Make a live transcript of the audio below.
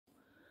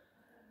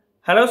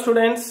Hello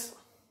students,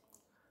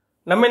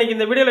 நம்ம இன்னைக்கு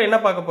இந்த வீடியோல என்ன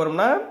பார்க்க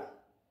போறோம்னா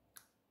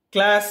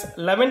class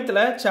 11th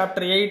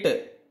chapter 8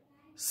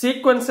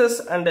 sequences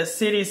and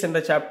series என்ற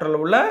chapterல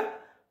உள்ள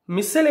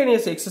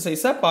miscellaneous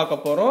exercise பார்க்க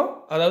போறோம்.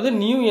 அதாவது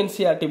new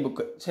NCERT book.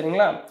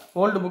 சரிங்களா?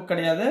 old book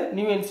கிடையாது,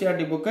 new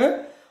NCERT book.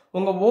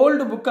 உங்க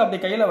old book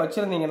அப்படி கையில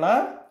வச்சிருந்தீங்கன்னா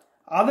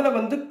அதுல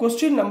வந்து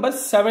question number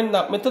 7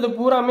 தான். மத்தது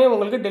பூராமே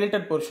உங்களுக்கு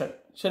deleted portion.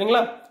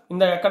 சரிங்களா?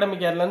 இந்த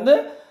academic yearல இருந்து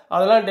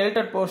அதெல்லாம்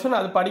deleted portion,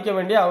 அது படிக்க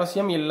வேண்டிய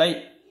அவசியம் இல்லை.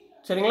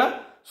 சரிங்களா?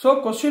 So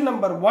question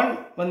number 1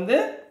 வந்து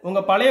உங்க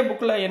பழைய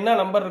புக்ல என்ன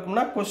நம்பர்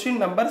இருக்கும்னா question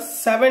number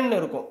 7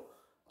 இருக்கும்.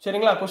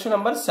 சரிங்களா? question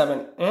number 7.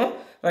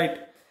 ரைட்.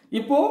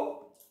 இப்போ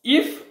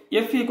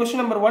if question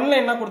number 1ல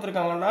என்ன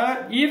கொடுத்திருக்காங்கன்னா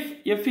if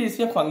f is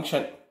a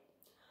function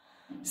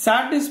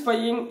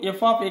satisfying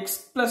f of x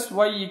plus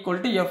y equal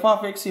to f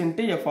of x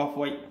into f of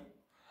y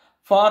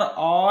for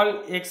all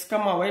x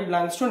comma y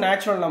belongs to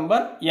natural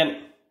number n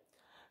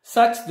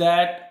such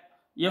that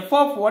f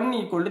of 1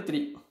 equal to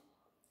 3.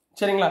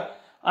 சரிங்களா?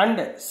 And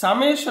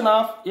summation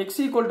of x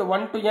equal to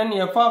 1 to n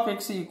f of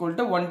x equal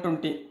to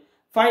 120.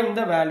 Find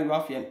the value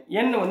of n.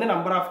 n வந்து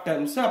number of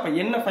terms. அப்ப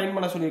n find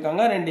பண்ண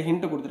சொல்லிருக்காங்க, ரெண்டு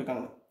hint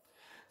கொடுத்திருக்காங்க.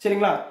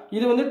 சரிங்களா?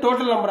 இது வந்து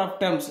total number of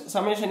terms.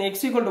 Summation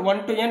x equal to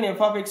 1 to n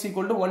f of x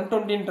equal to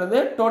 120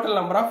 ன்றது total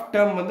number of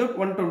term வந்து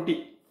 120.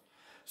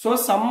 So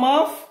sum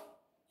of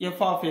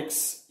f of x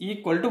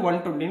equal to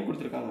 120 ன்னு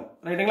கொடுத்திருக்காங்க.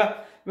 ரைட்டுங்களா?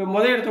 இப்போ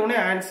முதல்ல எடுத்த உடனே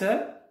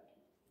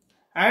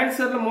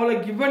ஆன்சர்ல மூல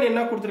given என்ன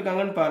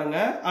கொடுத்திருக்காங்கன்னு பாருங்க.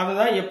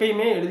 அததான்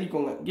எப்பயுமே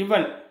எழுதிக்கோங்க.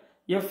 given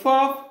f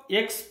of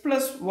x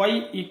plus y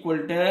equal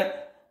to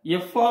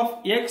f of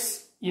x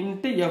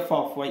into f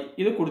of y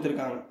இது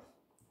கொடுத்திருக்காங்க.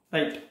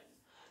 ரைட்.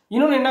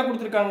 இன்னொன்னு என்ன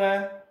கொடுத்திருக்காங்க?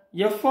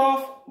 f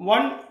of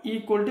 1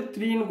 equal to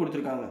 3 ன்னு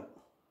கொடுத்திருக்காங்க.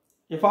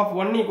 f of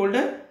 1 equal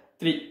to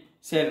 3.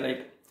 சரி,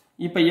 ரைட்.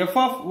 இப்போ f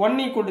of 1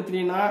 equal to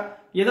 3 னா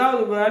ஏதாவது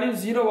ஒரு வேல்யூ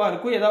 0வா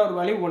இருக்கும், ஏதாவது ஒரு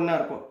வேல்யூ 1ஆ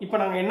இருக்கும். இப்போ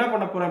நாங்க என்ன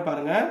பண்ண போறோம்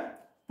பாருங்க.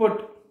 put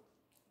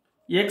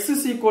x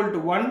is equal to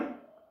 1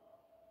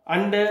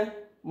 and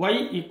y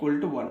equal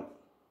to 1.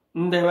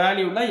 இந்த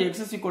வேல்யூல x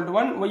is equal to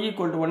 1, y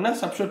equal to 1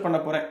 substitute பண்ண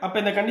போறேன். அப்ப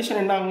இந்த கண்டிஷன்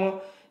என்ன ஆகும்?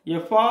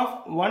 f of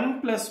 1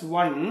 plus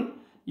 1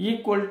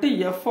 equal to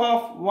f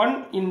of 1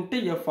 into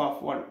f of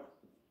 1.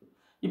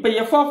 இப்ப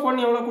f of 1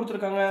 எவ்வளவு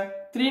கொடுத்திருக்காங்க?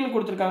 3 ன்னு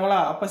கொடுத்திருக்காங்களா?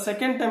 அப்ப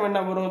செகண்ட் டைம்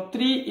என்ன வரும்?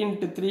 3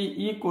 into 3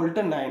 equal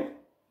to 9.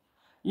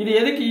 இது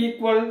எதுக்கு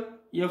ஈக்குவல்?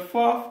 f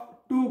of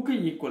 2 க்கு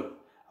ஈக்குவல்.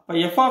 அப்ப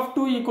f of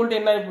 2 equal to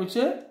என்ன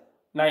ஆயிடுச்சு?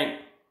 9.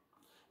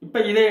 இப்ப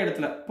இதே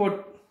இடத்துல put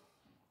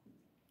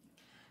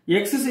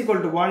x is equal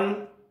to 1,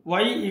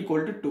 y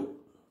equal to 2.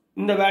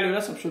 இந்த வேல்யூல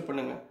சப்ஸ்டிட்யூட்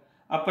பண்ணுங்க.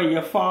 அப்ப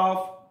f of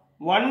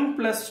 1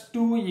 plus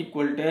 2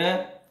 equal to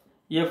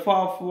f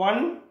of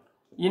 1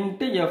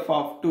 into f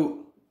of 2.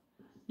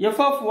 f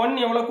of 1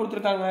 எவ்வளவு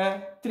கொடுத்திருக்காங்க?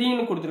 3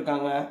 ன்னு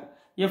கொடுத்திருக்காங்க.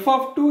 f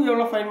of 2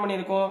 எவ்வளவு ஃபைண்ட்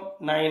பண்ணிருக்கோம்?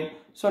 9.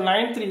 so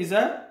 9 3 is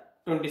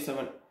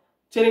 27.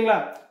 சரிங்களா?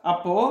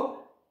 அப்போ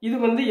இது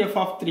வந்து f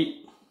of 3.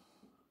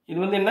 இது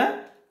வந்து என்ன?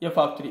 f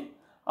of 3.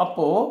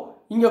 அப்போ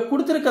இங்க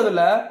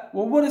கொடுத்திருக்கிறதுல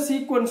ஒவ்வொரு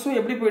சீக்வென்ஸும்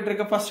எப்படி போயிட்டு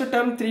இருக்கு? ஃபர்ஸ்ட்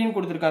டேர்ம் 3 ன்னு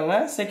கொடுத்திருக்காங்க,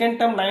 செகண்ட்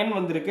டேர்ம் 9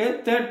 வந்திருக்கு,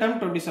 தேர்ட் டேர்ம்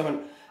 27.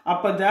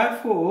 அப்ப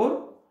therefore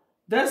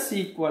the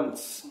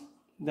sequence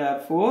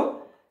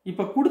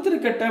இப்ப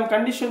கொடுத்திருக்க டேர்ம்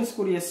கண்டிஷன்ஸ்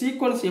கூடிய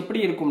சீக்வென்ஸ்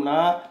எப்படி இருக்கும்னா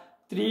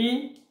 3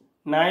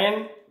 9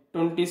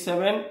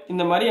 27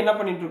 இந்த மாதிரி என்ன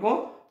பண்ணிட்டு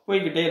இருக்கோம்?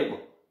 போய்கிட்டே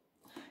இருக்கும்.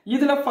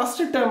 இதுல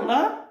first டேர்ம்னா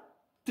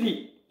 3.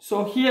 so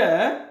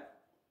here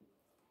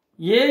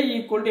a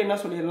equal to என்ன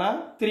சொல்லிடலாம்?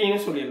 3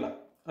 ன்னு சொல்லிடலாம்.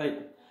 ரைட்.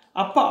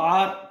 அப்ப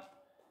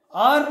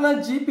r னா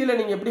gp ல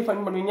நீங்க எப்படி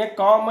ஃபைண்ட் பண்ணுவீங்க?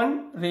 காமன்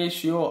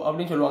ரேஷியோ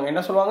அப்படின்னு சொல்லுவாங்க.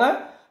 என்ன சொல்லுவாங்க?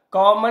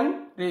 Common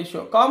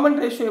ratio. காமன்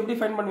ரேஷியோ எப்படி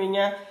ஃபைண்ட்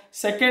பண்ணுவீங்க?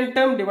 Second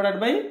term divided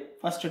by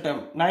first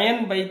term.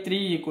 9/3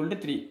 equal to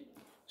 3.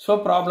 So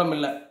problem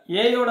இல்ல.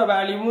 a யோட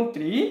வேல்யூவும்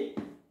 3,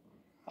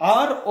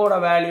 r ஓட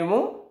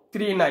வேல்யூவும்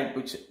 3 ன்னு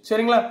ஆயிடுச்சு.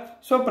 சரிங்களா?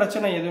 சோ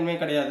பிரச்சனை எதுவுமே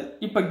கிடையாது.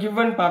 இப்ப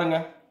given பாருங்க.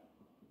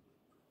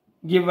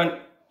 given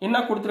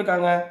என்ன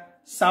கொடுத்திருக்காங்க?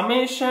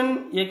 summation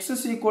x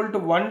is equal to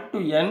 1 to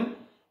n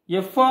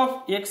f of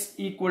x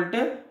equal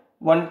to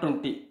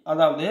 120.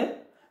 அதாவது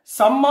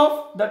sum of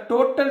the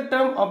total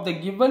term of the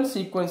given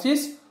sequence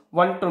is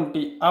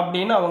 120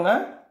 அப்படின்னு அவங்க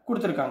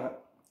கொடுத்திருக்காங்க.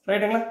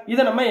 ரைட்டுங்களா?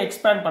 இதை நம்ம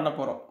எக்ஸ்பேண்ட் பண்ண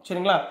போறோம்.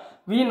 சரிங்களா?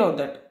 we know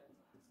that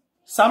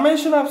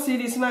summation of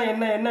seriesனா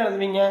என்ன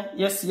எழுதுவீங்க?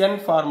 sn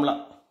formula.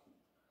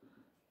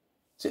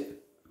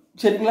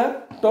 சரிங்களா?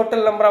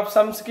 total number of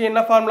sumsக்கு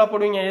என்ன ஃபார்முலா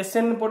போடுவீங்க?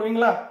 sn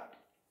போடுவீங்களா?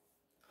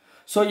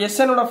 so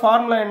sn ஓட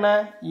ஃபார்முலா என்ன?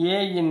 a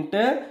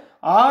into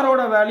r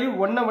ஓட வேல்யூ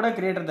 1 விட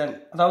greater than,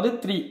 அதாவது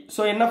 3.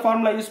 so என்ன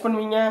ஃபார்முலா யூஸ்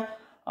பண்ணுவீங்க?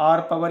 r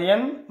power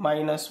n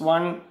minus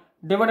 1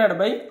 divided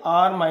by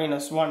r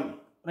minus 1.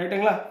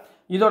 ரைட்டுங்களா?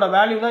 இதோட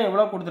வேல்யூ தான்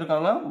எவ்வளவு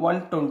கொடுத்திருக்காங்க?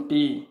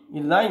 120.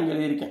 இதுதான் இங்க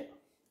எழுதியிருக்கேன்.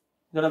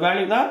 இதோட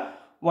வேல்யூ தான்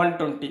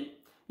 120.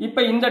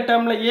 இப்போ இந்த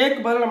டேர்ம்ல a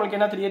க்கு பதிலா நமக்கு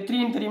என்ன தெரியும்?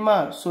 3 ன்னு தெரியுமா?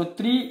 so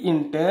 3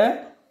 into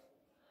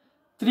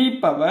 3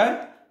 power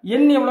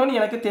n எவ்வளவுன்னு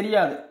எனக்கு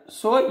தெரியாது.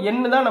 so n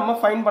தான் நம்ம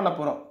ஃபைண்ட் பண்ண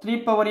போறோம்.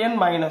 3 power n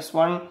minus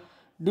 1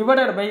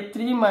 divided by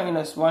 3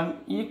 minus 1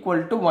 equal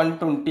to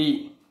 120.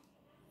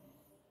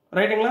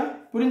 ரைட்டுங்களா?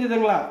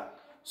 புரிஞ்சுதுங்களா?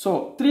 ஸோ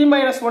 3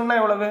 minus 1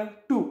 எவ்வளவு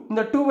 2.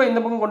 இந்த 2வை இந்த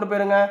பக்கம் கொண்டு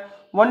போயிருங்க.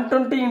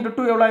 120 into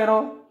 2 எவ்வளோ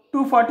ஆயிரும்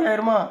 240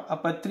 ஆயிருமா.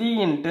 அப்போ 3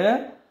 into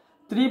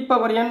 3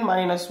 power n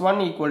minus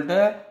 1 equal to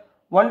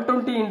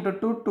 120 into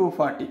 2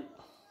 240.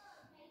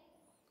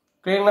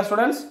 கிளியருங்களா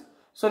students?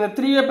 So இந்த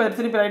 3ஐ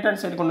திருப்பி ரைட்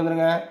ஹேண்ட் சைடு கொண்டு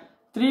வந்துருங்க.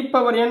 3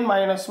 power n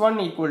minus 1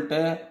 equal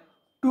to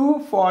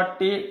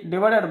 240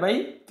 divided by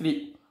 3.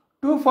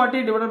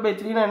 240 divided by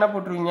 3 என்ன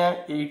போட்டுருவீங்க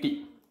 80.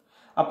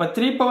 அப்போ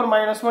 3 power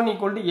minus 1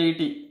 equal to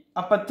 80.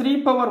 அப்போ 3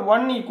 power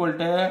 1 equal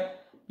to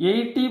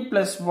 80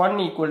 plus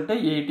 1 equal to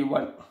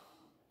 81.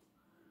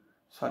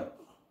 Sorry.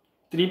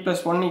 3 plus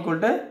 1 equal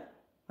to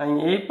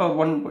 8 power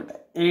 1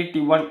 போட்டேன்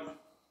 81.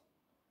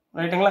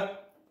 ரைட்டுங்களா?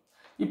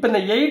 இப்போ இந்த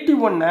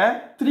 81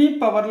 3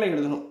 பவரில்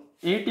எழுதணும்.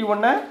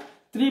 81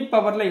 3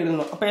 பவரில்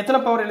எழுதணும். அப்போ எத்தனை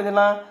பவர்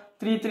எழுதலாம்?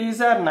 3 3s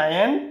are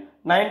 9,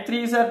 9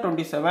 3s are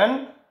 27,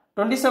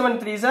 27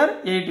 3s are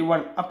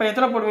 81. அப்போ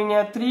எத்தனை போடுவீங்க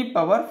 3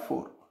 power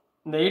 4.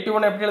 இந்த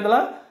 81 எப்படி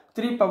எழுதலாம்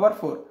 3 power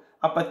 4.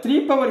 அப்போ 3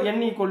 power n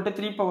equal to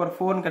 3 power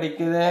 4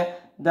 கிடைக்குது.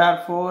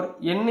 therefore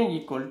n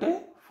equal to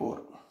 4.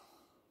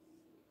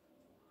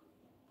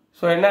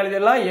 So என்ன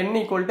எழுதிடலாம் n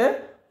equal to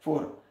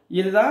 4.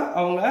 இதுதான்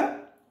அவங்க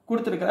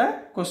கொடுத்துருக்கிற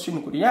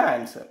கொஸ்டினுக்குரிய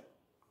ஆன்சர்.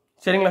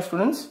 சரிங்களா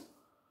ஸ்டூடெண்ட்ஸ்?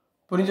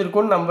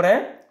 புரிஞ்சிருக்கும்னு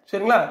நம்புகிறேன்.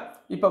 சரிங்களா?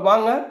 இப்போ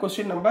வாங்க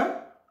கொஸ்டின் நம்பர்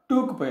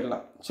 2க்கு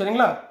போயிடலாம்.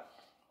 சரிங்களா?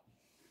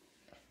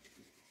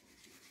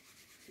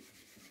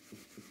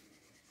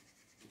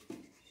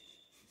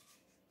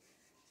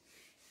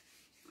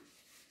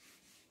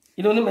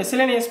 இது வந்து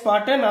miscellaneous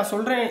பார்ட்டு. நான்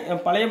சொல்கிறேன்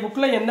பழைய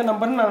புக்கில் எந்த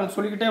நம்பர்னு நான்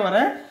சொல்லிக்கிட்டே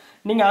வரேன்.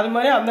 நீங்கள் அது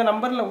மாதிரி அந்த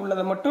நம்பரில்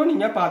உள்ளதை மட்டும்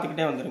நீங்கள்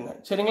பார்த்துக்கிட்டே வந்துடுங்க.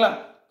 சரிங்களா?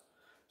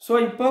 ஸோ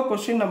இப்போ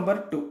கொஸ்டின் நம்பர்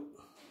 2.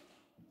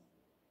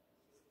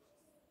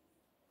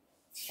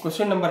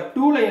 கொஸ்டின் நம்பர்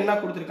 2ல என்ன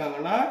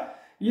கொடுத்துருக்காங்கன்னா,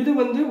 இது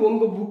வந்து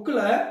உங்கள்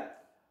புக்கில்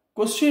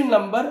கொஸ்டின்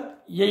நம்பர்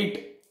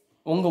 8.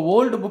 உங்கள்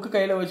ஓல்டு புக்கு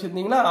கையில்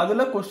வச்சுருந்தீங்கன்னா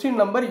அதில் கொஸ்டின்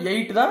நம்பர்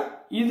 8 தான்.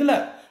 இதில்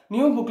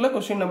நியூ புக்கில்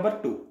கொஸ்டின் நம்பர்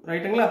 2.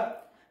 ரைட்டுங்களா?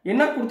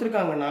 என்ன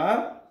கொடுத்துருக்காங்கன்னா,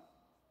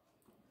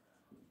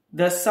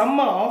 the sum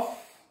of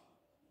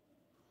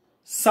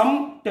some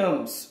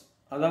terms,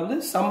 அதாவது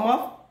sum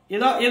of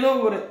ஏதோ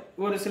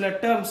ஒரு சில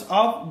terms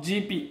of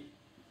GP.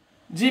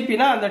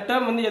 GPனா அந்த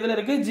term வந்து எதில்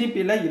இருக்கு?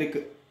 GPல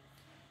இருக்கு.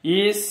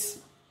 is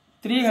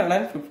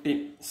 315.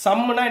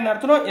 சம்னா என்ன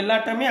அர்த்தம்? எல்லா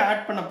டேர்மே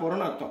ஆட் பண்ண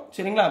போறோம்னு அர்த்தம்.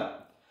 சரிங்களா?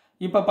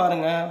 இப்போ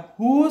பாருங்க,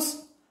 whose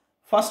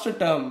first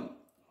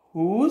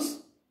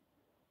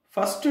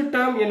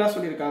term என்ன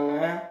சொல்லியிருக்காங்க?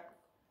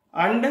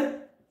 and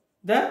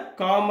the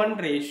common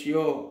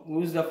ratio. Who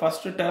is the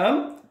first term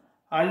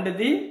and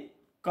the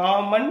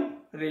common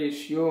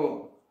ratio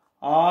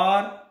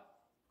are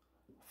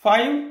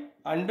 5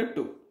 and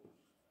 2.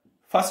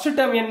 First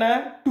term என்ன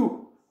 2,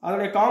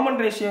 அதோட common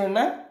ratio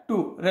என்ன 2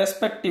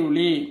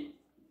 respectively.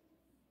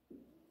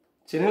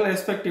 சரிங்களா?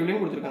 respectively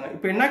கொடுத்திருக்காங்க.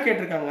 இப்போ என்ன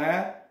கேட்டிருக்காங்க?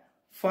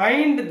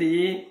 find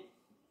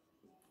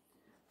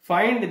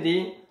the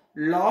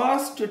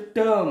last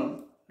term.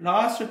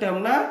 last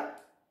termனா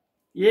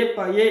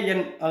an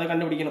அதை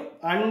கண்டுபிடிக்கணும்.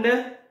 and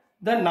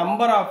the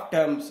number of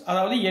terms,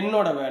 அதாவது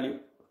என்னோட value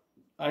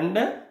and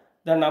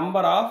the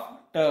number of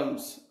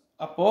terms.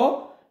 அப்போ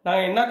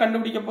நான் என்ன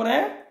கண்டுபிடிக்க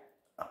போறேன்?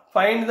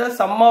 find the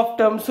sum of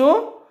terms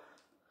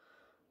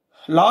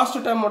last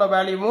டேர்மோட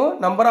வேல்யூவும்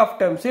நம்பர் ஆஃப்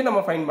டேர்ம்ஸையும்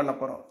நம்ம ஃபைண்ட் பண்ண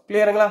போறோம்.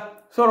 கிளியருங்களா?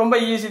 ஸோ ரொம்ப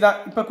ஈஸி தான்.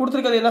 இப்போ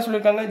கொடுத்துருக்கிறது என்ன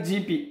சொல்லியிருக்காங்க?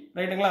 ஜிபி.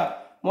 ரைட்டுங்களா?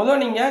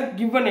 முதல் நீங்க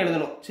கிவன்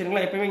எழுதணும்.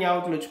 சரிங்களா? எப்பயுமே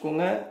ஞாபகத்தில்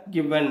வச்சுக்கோங்க.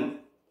 கிவன்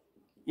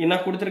என்ன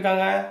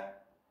கொடுத்துருக்காங்க?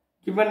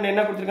 கிவன்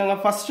என்ன கொடுத்துருக்காங்க?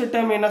 ஃபர்ஸ்ட்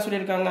டேர்ம் என்ன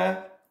சொல்லியிருக்காங்க?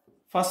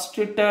 ஃபர்ஸ்ட்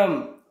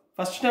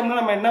டேர்ம்னா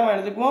நம்ம என்ன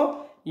எடுத்துக்குவோம்?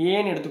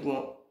 ஏன்னு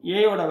எடுத்துக்குவோம்.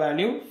 ஏயோட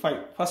வேல்யூ 5.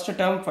 First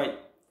term 5.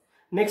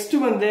 நெக்ஸ்ட்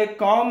வந்து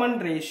காமன்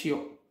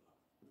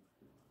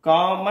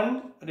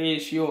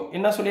ரேஷியோ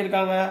என்ன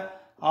சொல்லியிருக்காங்க?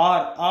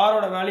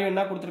 ஆரோட வேல்யூ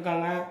என்ன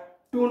கொடுத்துருக்காங்க?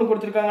 2ன்னு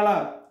கொடுத்துருக்காங்களா?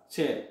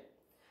 சரி.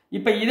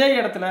 இப்போ இதே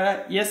இடத்துல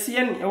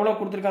SN எவ்வளோ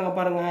கொடுத்துருக்காங்க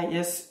பாருங்க.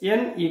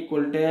 SN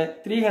equal to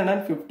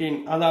 315.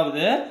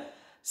 அதாவது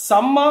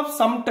சம் ஆஃப்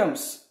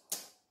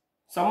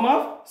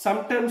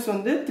சம்டம்ஸ்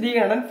வந்து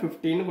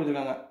 315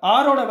 கொடுத்துருக்காங்க.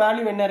 ஆரோட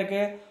வேல்யூ என்ன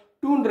இருக்கு?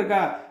 2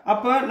 இருக்கா?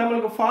 அப்ப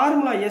நம்மளுக்கு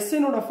ஃபார்முலா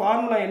SN ஓட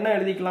ஃபார்முலா என்ன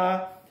எழுதிக்கலாம்?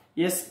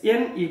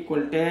 SN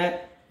equal to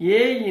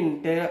A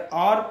into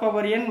R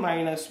power n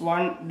minus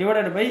 1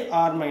 divided by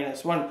R minus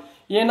 1.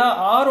 ஏன்னா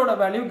ஆரோட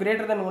வேல்யூ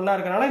greater than 1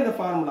 இருக்கனால இந்த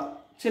ஃபார்முலா.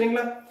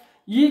 சரிங்களா?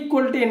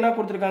 ஈக்குவல் டு என்ன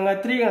கொடுத்துருக்காங்க?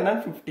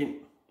 315.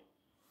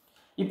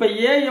 இப்போ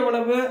A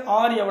எவ்வளவு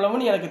R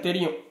எவ்வளவுன்னு எனக்கு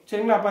தெரியும்.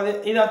 சரிங்களா? அப்போ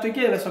இதை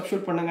தூக்கி இதில்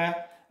சப்ஸ்டியூட் பண்ணுங்க.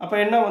 அப்போ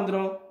என்ன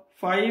வந்துடும்?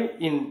 5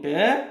 into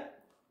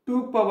 2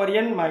 power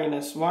n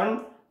minus 1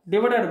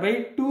 divided by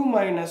 2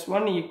 minus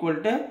 1 equal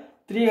to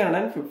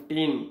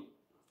 315.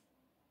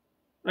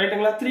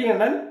 ரைட்டுங்களா?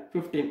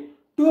 315.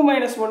 2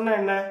 minus 1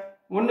 என்ன?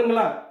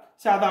 ஒண்ணுங்களா?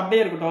 சரி, அது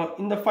அப்படியே இருக்கட்டும்.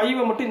 இந்த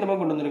 5 மட்டும் இந்த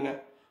பக்கம் கொண்டு வந்துருங்க.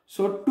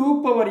 So 2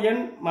 power n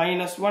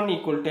minus 1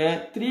 equal to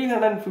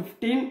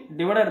 315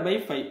 divided by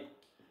 5.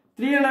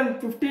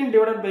 315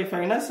 divided by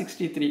 5 na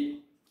 63.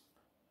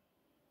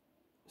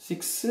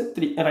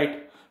 63, right.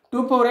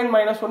 2 power n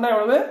minus 1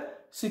 எவ்வளவு?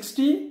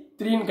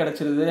 63 ன்னு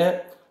கிடைச்சிருது.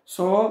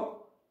 So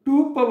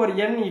 2 power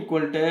n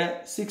equal to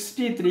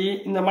 63.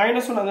 இந்த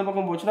minus 1 அந்த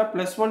பக்கம் போச்சுனா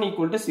plus 1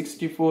 equal to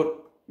 64.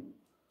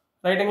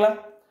 ரைட்டுங்களா?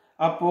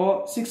 அப்போ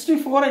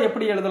 64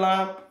 எப்படி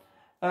எழுதலாம்?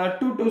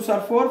 2 2s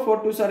are 4, 4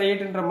 2s are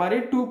 8 என்ற மாதிரி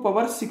 2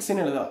 power 6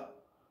 ன்னு எழுதலாம்.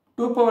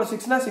 2 power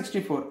 6 னா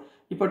 64.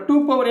 இப்போ 2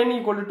 power n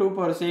equal to 2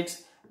 power 6.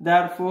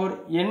 Therefore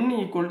n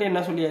equal to என்ன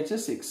சொல்லியாச்சு?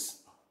 6.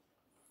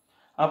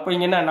 அப்போ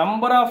இங்க என்ன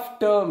number of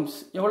terms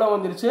எவ்வளவு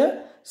வந்துருச்சு?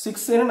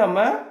 6 ன்னு நம்ம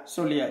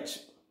சொல்லியாச்சு.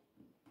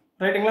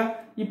 ரைட்டுங்களா?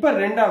 இப்போ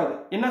ரெண்டாவது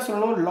என்ன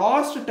சொல்லணும்?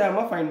 லாஸ்ட்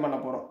டேர்மை ஃபைண்ட் பண்ண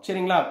போறோம்.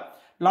 சரிங்களா?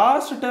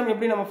 லாஸ்ட் டேர்ம்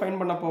எப்படி நம்ம ஃபைண்ட்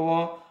பண்ண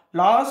போவோம்?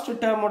 லாஸ்ட்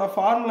டேர்மோட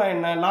ஃபார்முலா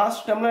என்ன?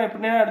 லாஸ்ட் டேர்ம்ல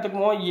எப்படின்னா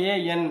எடுத்துக்குவோம்?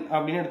 an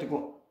அப்படின்னு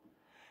எடுத்துக்குவோம்.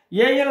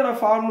 an ஓட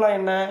ஃபார்முலா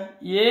என்ன?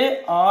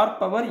 ar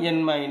power n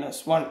minus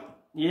 1.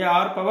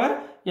 ar power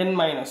n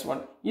minus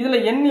 1. இதுல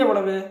n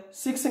எவ்வளவு?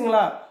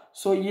 6ங்களா?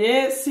 so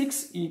a6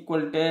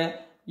 equal to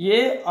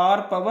ar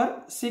power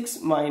 6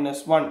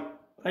 minus 1.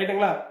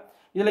 ரைட்டுங்களா?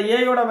 இதுல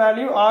a யோட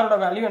வேல்யூ r ஓட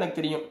வேல்யூ எனக்கு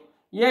தெரியும்.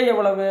 a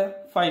எவ்வளவு?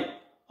 5.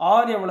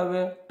 r எவ்வளவு?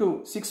 2.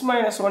 6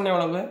 minus 1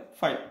 எவ்வளவு?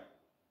 5.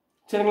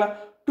 சரிங்களா?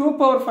 2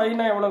 power 5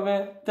 னா எவ்வளவு?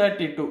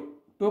 32.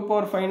 2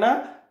 power 5 னா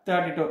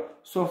 32.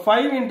 so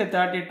 5 into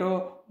 32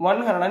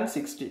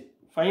 160.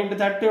 5 into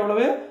 32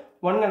 எவ்வளவு?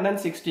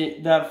 160.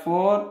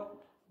 therefore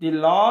the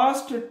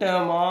last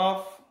term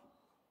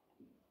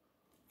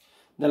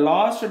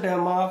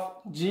of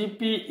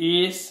gp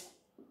is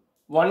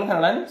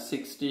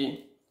 160.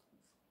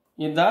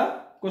 இதுதான்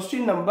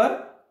question number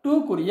 2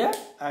 குரிய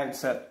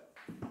ஆன்சர்.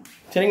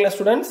 சரிங்களா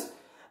ஸ்டூடெண்ட்ஸ்?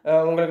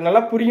 உங்களுக்கு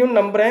நல்லா புரியும்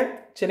நம்புறேன்.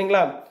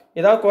 சரிங்களா?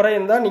 ஏதாவது குறை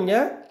இருந்தால்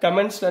நீங்கள்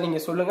கமெண்ட்ஸில்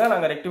நீங்கள் சொல்லுங்கள்,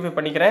 நாங்கள் ரெக்டிஃபை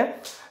பண்ணிக்கிறேன்.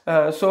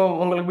 ஸோ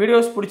உங்களுக்கு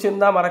வீடியோஸ்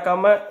பிடிச்சிருந்தா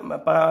மறக்காமல்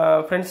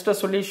ஃப்ரெண்ட்ஸ்கிட்ட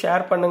சொல்லி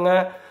ஷேர்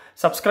பண்ணுங்கள்,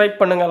 சப்ஸ்கிரைப்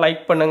பண்ணுங்கள்,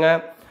 லைக் பண்ணுங்கள்.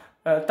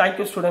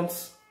 Thank you students.